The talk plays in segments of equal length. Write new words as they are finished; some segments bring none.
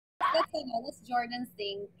that's Jordan's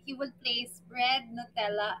thing. He would play spread,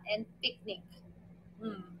 Nutella, and picnic.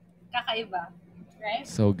 Hmm. Kakaiba. Right?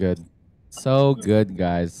 So good. So good,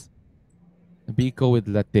 guys. Biko with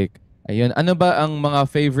latik. Ayun. Ano ba ang mga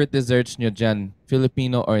favorite desserts nyo dyan?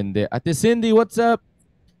 Filipino or hindi? Ate Cindy, what's up?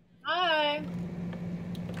 Hi.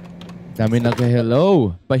 Dami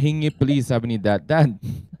nag-hello. Pahingi please, sabi ni Dad. Dad,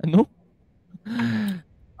 ano? Okay,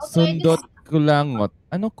 this Sundot kulangot.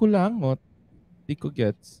 Ano kulangot? Di ko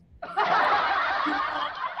gets.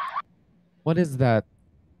 What is that?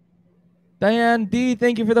 Diane D,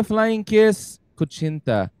 thank you for the flying kiss.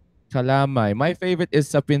 Kuchinta. Kalamay. My favorite is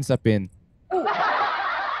sapin sapin.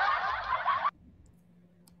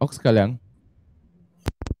 Ox ka lang.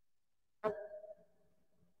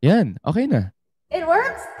 Yan, okay na. it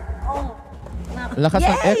works. Oh. Lakas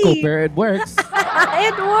ng echo, pero it works.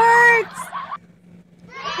 It works.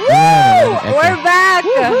 Ayan, Woo! We're back.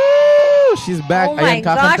 Woohoo! She's back. Oh my Ayan,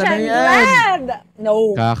 kakanta gosh, na I'm yan. glad. No.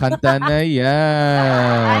 Kakanta na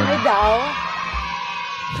yan. Ano daw?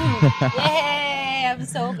 Yay! I'm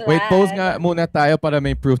so glad. Wait, pause nga muna tayo para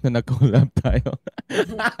may proof na nag-collab tayo.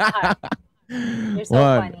 You're so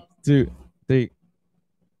 1, funny. 2, 3.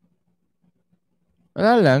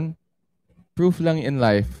 Wala lang. Proof lang in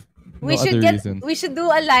life. No We should other reasons. we should do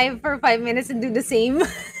a live for 5 minutes and do the same.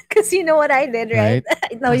 Because you know what I did, right?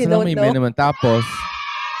 No, you Kaso lang don't may know. minimum. Tapos,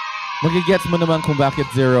 magigets mo naman kung bakit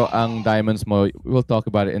 0 ang diamonds mo. We'll talk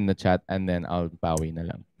about it in the chat and then I'll bawi na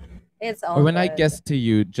lang. It's all Or when I good. guess to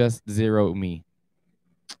you, just 0 me.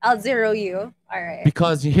 I'll 0 you. All right.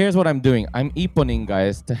 Because here's what I'm doing. I'm iponing,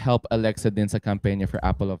 guys, to help Alexa din sa campaign niya for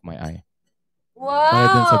Apple of My Eye. Para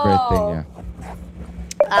din sa birthday niya.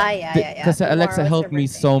 Yeah. Kasi Tomorrow Alexa is her helped me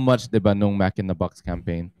birthday. so much, diba, nung Mac in the Box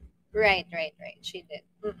campaign. Right. She did.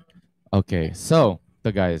 Okay, so,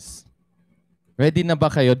 guys. Ready na ba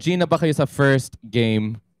kayo? G na ba kayo sa first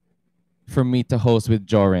game for me to host with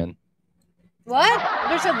Joren? What?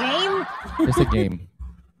 There's a game? There's a game.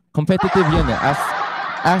 Competitive yan eh.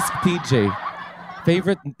 Ask TJ.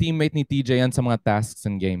 Favorite teammate ni TJ yan sa mga tasks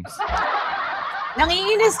and games.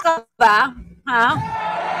 Nanginginis ka ba? Ha?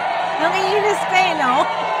 Nanginginis ka eh, no?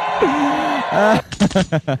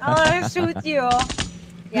 I'll shoot you.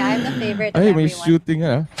 Yeah, I'm the favorite of Ay, may everyone. shooting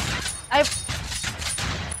ha.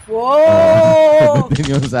 Whoa! Din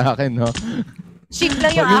yun sa akin, no? Cheap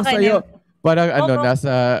lang yung Yung akin. sa'yo, parang ano, Oo.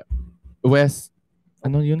 nasa West,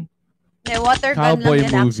 ano yun? Water gun Cowboy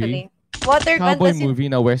lang yan movie. actually. Water gun, Cowboy tas movie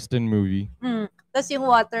na Western movie. Tapos yung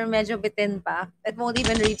water medyo bitin pa. It won't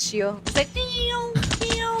even reach you. It's like,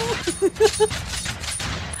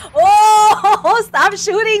 oh! Stop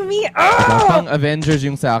shooting me! Diba? Oh! Pang Avengers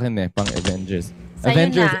yung sa akin eh. Pang Avengers. Sa'yo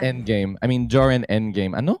Avengers na. Endgame. I mean, Joren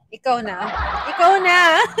Endgame. Ano? Ikaw na. Ikaw na!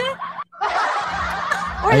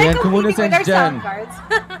 We're Ayan, like kumuno competing with our dyan. sound cards.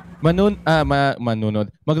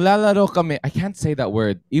 Manunod. Maglalaro kami. I can't say that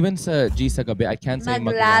word. Even sa G sa gabi, I can't say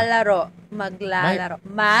Maglalaro.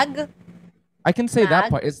 I can say that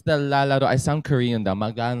Mag- part. It's the lalaro. I sound Korean daw.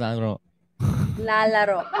 Maglalaro.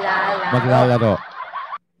 Lalaro. Maglalaro.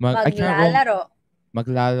 I can't roll. Maglalaro.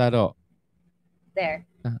 Maglalaro. There.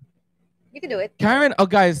 You can do it. Karen, oh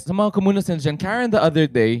guys, sa mga kumunusin dyan, Karen the other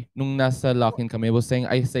day, nung nasa lock-in kami, was saying,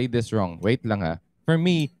 I say this wrong. Wait lang ha. For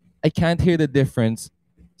me, I can't hear the difference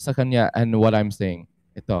sa kanya and what I'm saying.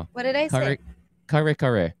 Ito. What did I say?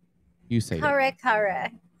 Kare. You say it. Kare.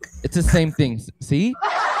 It's the same thing. See?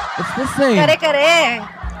 It's the same. Kare.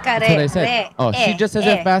 That's what I said. Oh, she just says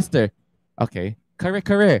it faster. Okay. Kare.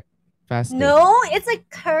 Faster. No, it's like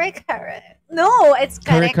kare. No, it's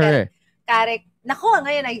kare. Kare. Nako,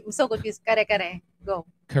 ngayon I'm so confused. Kare. Go.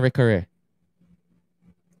 Kare. Kare.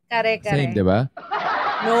 Same, diba?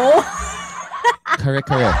 No. Kare.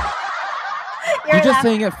 You're just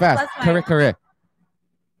saying it fast. Kare.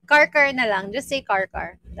 Car na lang. Just say car.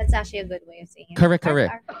 That's actually a good way of saying it. Kare.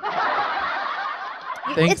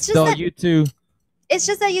 Thanks, though, you too. It's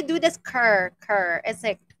just that you do this cur. It's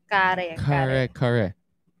like kare. Kare.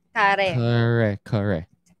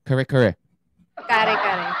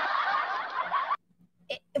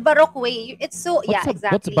 Baroque way. It's so, exactly.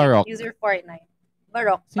 What's Baroque? Use your Fortnite.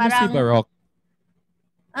 Baroque. Sino si Baroque?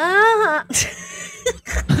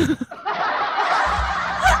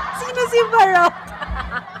 Sino si Baroque?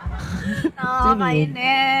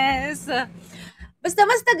 Kainis. Basta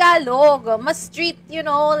mas Tagalog. Mas street,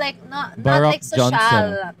 like, not like social.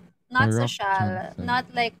 Johnson. Not Baroque social. Johnson. Not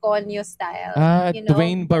like Konyo style.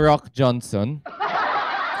 Dwayne Baroque Johnson.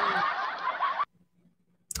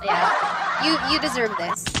 Yeah. You deserve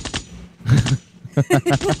this.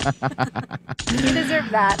 You deserve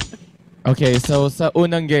that. Okay, so sa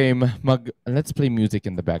unang game, let's play music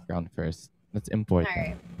in the background first. That's important. All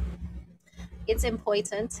right. It's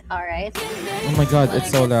important. All right. Oh my God, it's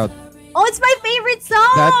so loud. Oh, it's my favorite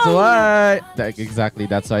song. That's why. Exactly,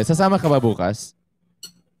 that's why. Sasama ka ba bukas?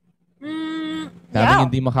 Daming Yeah.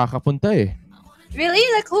 hindi makakapunta eh. Really?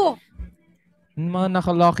 Like who? Yung mga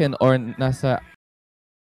naka-lock-in or nasa...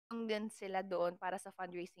 Din sila doon para sa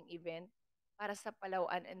fundraising event para sa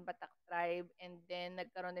Palawan and Batak tribe, and then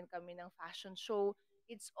nagkaroon din kami ng fashion show.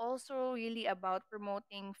 It's also really about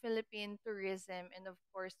promoting Philippine tourism and of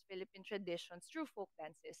course Philippine traditions through folk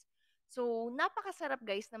dances. So napakasarap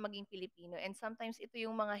guys na maging Pilipino, and sometimes ito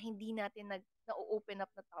yung mga hindi natin na-open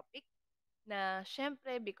up na topic na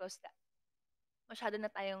syempre because masyado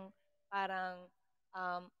na tayong parang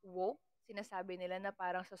woke. Sinasabi nila na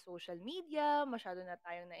parang sa social media, masyado na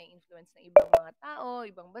tayong na-influence ng ibang mga tao,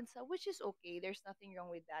 ibang bansa, which is okay. There's nothing wrong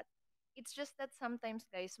with that. It's just that sometimes,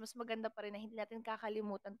 guys, mas maganda pa rin na hindi natin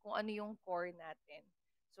kakalimutan kung ano yung core natin.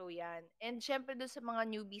 So, yan. And syempre doon sa mga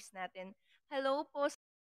newbies natin, hello po.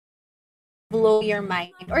 Blow your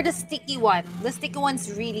mind. Or the sticky one. The sticky one's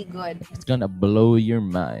really good. It's gonna blow your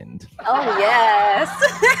mind. Oh, yes.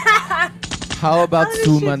 How about How to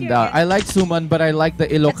Suman shoot your daw? head. I like Suman, but I like the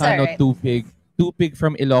Ilocano alright. Tupig. Tupig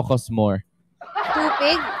from Ilocos more.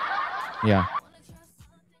 Tupig. Yeah.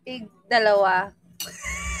 Pig dalawa.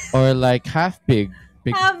 Or like half pig.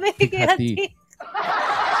 Pig, Bigati.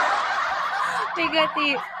 Bigati.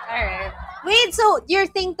 Alright. Wait, so your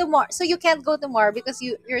thing tomorrow, so you can't go tomorrow because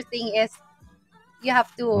your thing is you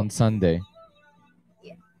have to... on Sunday.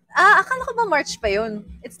 akala ko ba March pa yun?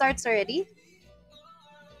 It starts already?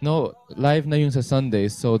 No, live na yung sa Sunday.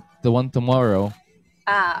 So the one tomorrow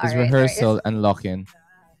is Alright. rehearsal and lock-in.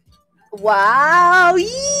 Wow!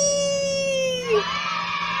 Yee!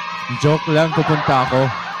 Joke lang, pupunta ako.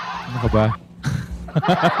 Ano ka ba?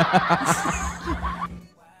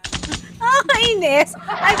 Kainis!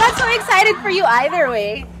 I got so excited for you either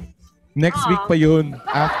way. Next week pa yun.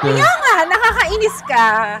 After. Kaya nga, nakakainis ka.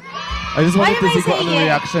 I just wanted Why to am I see kung saying anong it?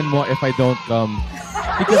 reaction mo if I don't come.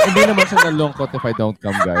 Because hindi naman siya nalungkot if I don't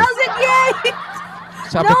come, guys. How's it yay?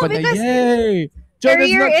 Sabi No, pa na, because yay! Jordan's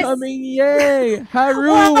career not is- coming, yay!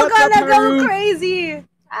 Haru, Oh, what's up, gonna go Haru? crazy.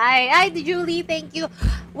 Ay, Julie, thank you.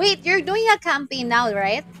 Wait, you're doing a campaign now,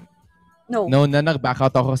 right? No. No, na nag-back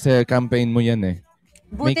out ako sa campaign mo yan eh.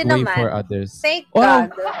 Buti Make way naman. for others. Thank Oh,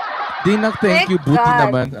 God. di nag-thank Thank you, buti God.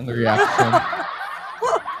 naman ang reaction.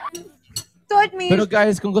 So it means... Pero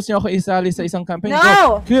guys, kung gusto niyo ako isali sa isang campaign, No!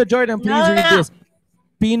 go. Kuya Jordan, please No, read no. this.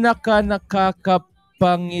 Pinaka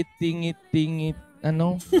nakakapangitingit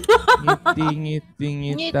ano?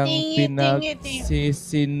 Ngitingitang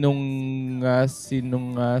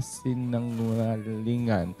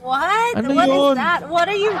sinungalingan. What? Ano What yun? is that? What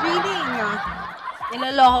are you reading?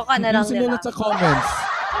 Niloloko ka na lang Yung nila. sinulat sa comments.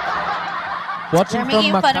 Watching They're from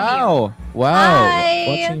making fun of you. Macau. Wow. Hi.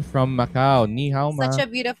 Watching from Macau. Ni hao ma. Such a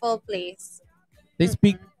beautiful place. They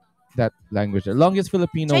speak that language. The longest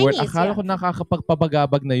Filipino word. Chinese, Akala yeah. ko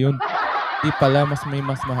nakakapagpabagabag na yun. Di pala, mas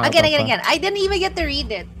mahaba Again. pa. I didn't even get to read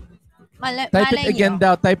it. Type it again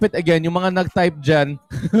daw. Type it again. Yung mga nag-type dyan.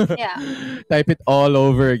 Yeah. Type it all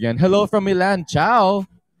over again. Hello from Milan. Ciao.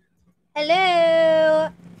 Hello.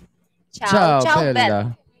 Ciao, Ciao, Bella.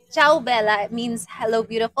 Bella. Ciao, Bella. It means hello,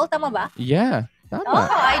 beautiful. Tama ba? Yeah. Oh, Tama.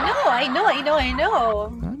 I know. Tama,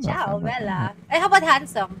 Ciao, tama, Bella. How about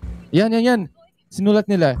handsome? Yan. Sinulat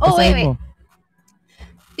nila. Oh, Basahin wait. mo.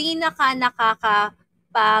 Pinaka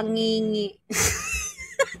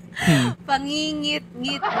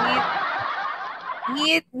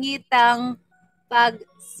Pangingit-ngitang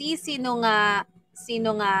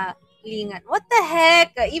sinungalingan. What the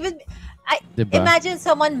heck? Even Diba? imagine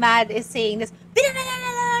someone mad is saying this.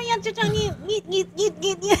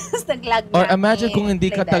 Or imagine kung hindi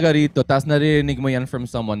ka taga rito, tapos naririnig mo yan from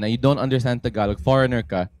someone na you don't understand Tagalog, foreigner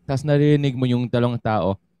ka, tapos naririnig mo yung dalawang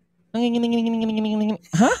tao. Ha?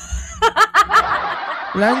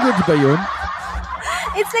 Language ba yun?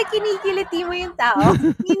 It's like kinikiliti mo yung tao.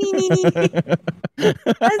 Ni.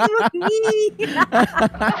 That's what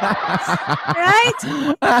right?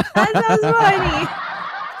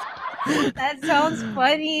 That sounds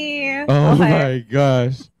funny. Oh Okay. my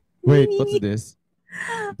gosh. Wait, what's this?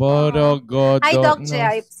 Borogodo. Hi, Doc no.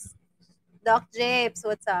 Japes. Doc Japes,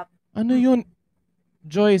 what's up? Ano yun?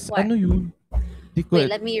 Joyce, What? ano yun? Di ko, Wait,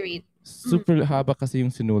 let me read. super haba kasi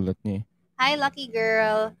yung sinulat niya. Hi, lucky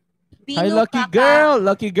girl. Hi, Binu Lucky Kaka. Girl!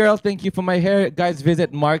 Lucky Girl, thank you for my hair. Guys, visit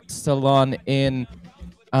Mark's Salon in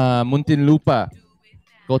Muntinlupa.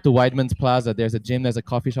 Go to Weidman's Plaza. There's a gym, there's a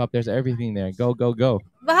coffee shop, there's everything there. Go, go, go.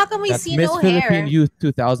 But how come we That's see Miss no Philippine hair? Youth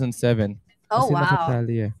 2007. Oh, Kasi wow.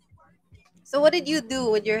 nakatali eh. So what did you do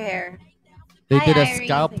with your hair? They Hi, did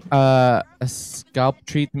Irene. a scalp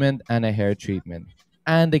treatment and a hair treatment.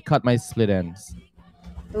 And they cut my split ends.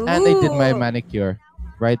 And they did my Ooh. manicure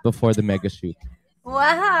right before the mega shoot.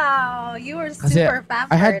 Wow. You were Kasi super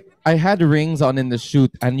pampered. I had rings on in the shoot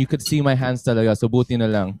and you could see my hands talaga. So buti na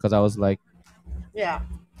lang because I was like Yeah.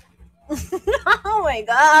 Oh my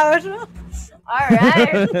gosh. All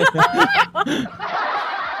right.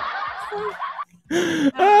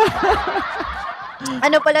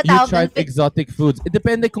 Ano pala you tawag tried nun? exotic foods. It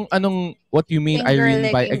depende kung anong what you mean Finger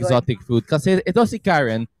Irene by licking good. exotic food. Kasi ito si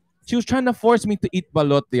Karen, she was trying to force me to eat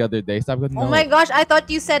balot the other day. Sabi ko, Oh no. my gosh, I thought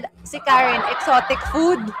you said si Karen, exotic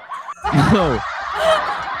food. No.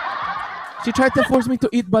 She tried to force me to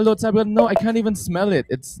eat balot. Sabi ko, no, I can't even smell it.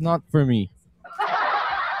 It's not for me.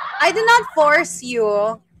 I did not force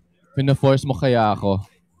you. Pina-force mo kaya ako.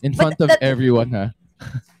 In front of everyone, ha?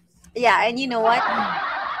 Yeah, and you know what?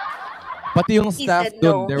 Pati yung He staff said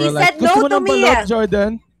dun, no. they He were like, said gusto no mo to ng me. balot,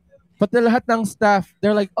 Jordan? Pati lahat ng staff,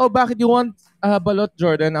 they're like, oh, bakit you want balot,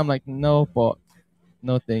 Jordan? I'm like, no po.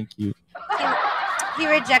 No, thank you. He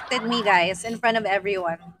rejected me, guys, in front of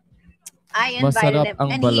everyone. I invited Masarap him,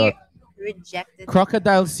 ang and he balot. rejected me.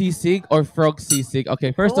 Crocodile sisig or frog sisig?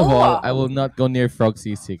 Okay, first of all, I will not go near frog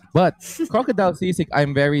sisig. But crocodile sisig,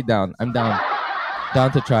 I'm very down. I'm down.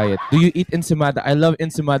 Down to try it. Do you eat ensimada? I love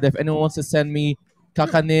ensimada. If anyone wants to send me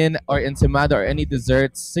kakanin or ensimada or any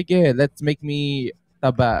desserts, sige, let's make me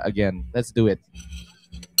taba again. Let's do it.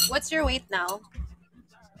 What's your weight now?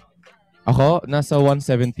 Ako, nasa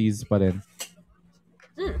 170s pa rin.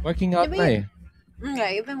 Working out na eh.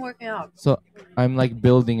 Yeah, you've been working out. So, I'm like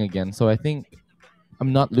building again. So, I think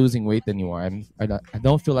I'm not losing weight anymore. I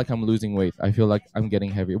don't feel like I'm losing weight. I feel like I'm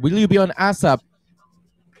getting heavier. Will you be on ASAP?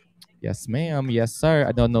 Yes, ma'am. Yes, sir.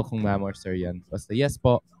 I don't know kung ma'am or sir yan. Basta yes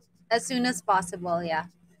po. As soon as possible, yeah.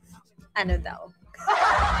 Ano daw?